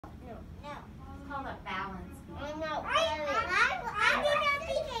called a balance beam. I know. I didn't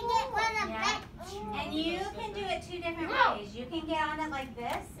think I get one of that. And you can do it 2 different ways. You can get on it like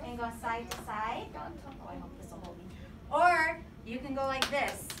this and go side to side. Oh, I hope this will hold me. Or you can go like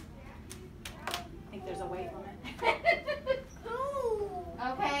this. I think there's a weight limit.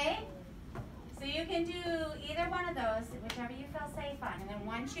 Okay? So you can do either one of those, whichever you feel safe on. And then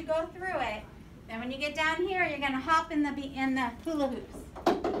once you go through it, then when you get down here, you're going to hop in the hula hoops.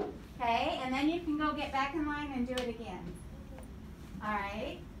 Okay? And then you can go get back in line and do it again. All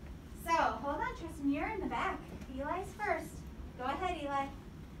right? So, hold on, Tristan. You're in the back. Eli's first. Go ahead, Eli.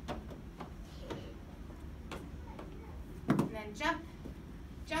 And then jump,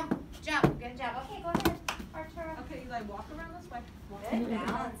 jump, jump. Good job. Okay, go ahead, Arturo. Okay, Eli, walk around this way. Good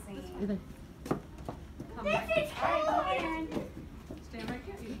balancing. Come back. All right, go ahead, Aaron. Stand right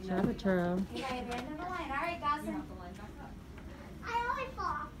here. Good job, Arturo. Eli at the end of the line. All right, You Dawson. have to line back up. I always fall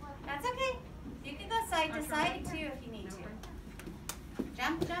off. That's okay. You can go side to side too if you need to.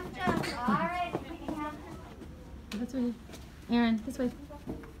 Jump, jump, jump. All right. You can have This way. Aaron, this way.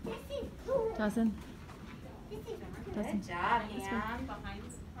 This is cool. Dawson. This is cool. Good job, Ham. Behind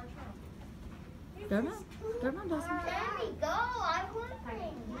Arturo. Go around. Go around, Dawson. There we go. I'm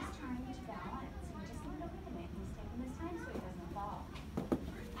wondering. He's trying to balance. He just needs a minute. He's taking his time so he doesn't fall.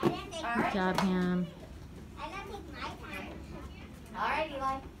 I didn't take All Good right. job, Ham. I didn't take my time. All right,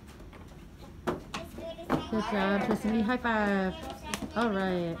 Eli. It's good to say. Good job, Tristan. High five. All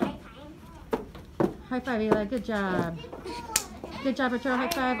right. High five, Eli. Good job. Good job, Arturo. High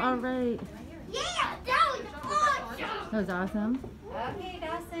five. All right. Yeah, that was awesome. That was awesome. Okay,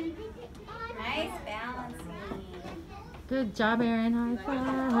 Dawson. Nice balancing. Good job, Aaron. High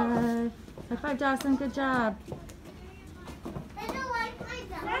five. High five, Dawson. Good job. I don't like my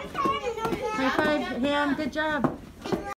dog. High five, Ham. Good job.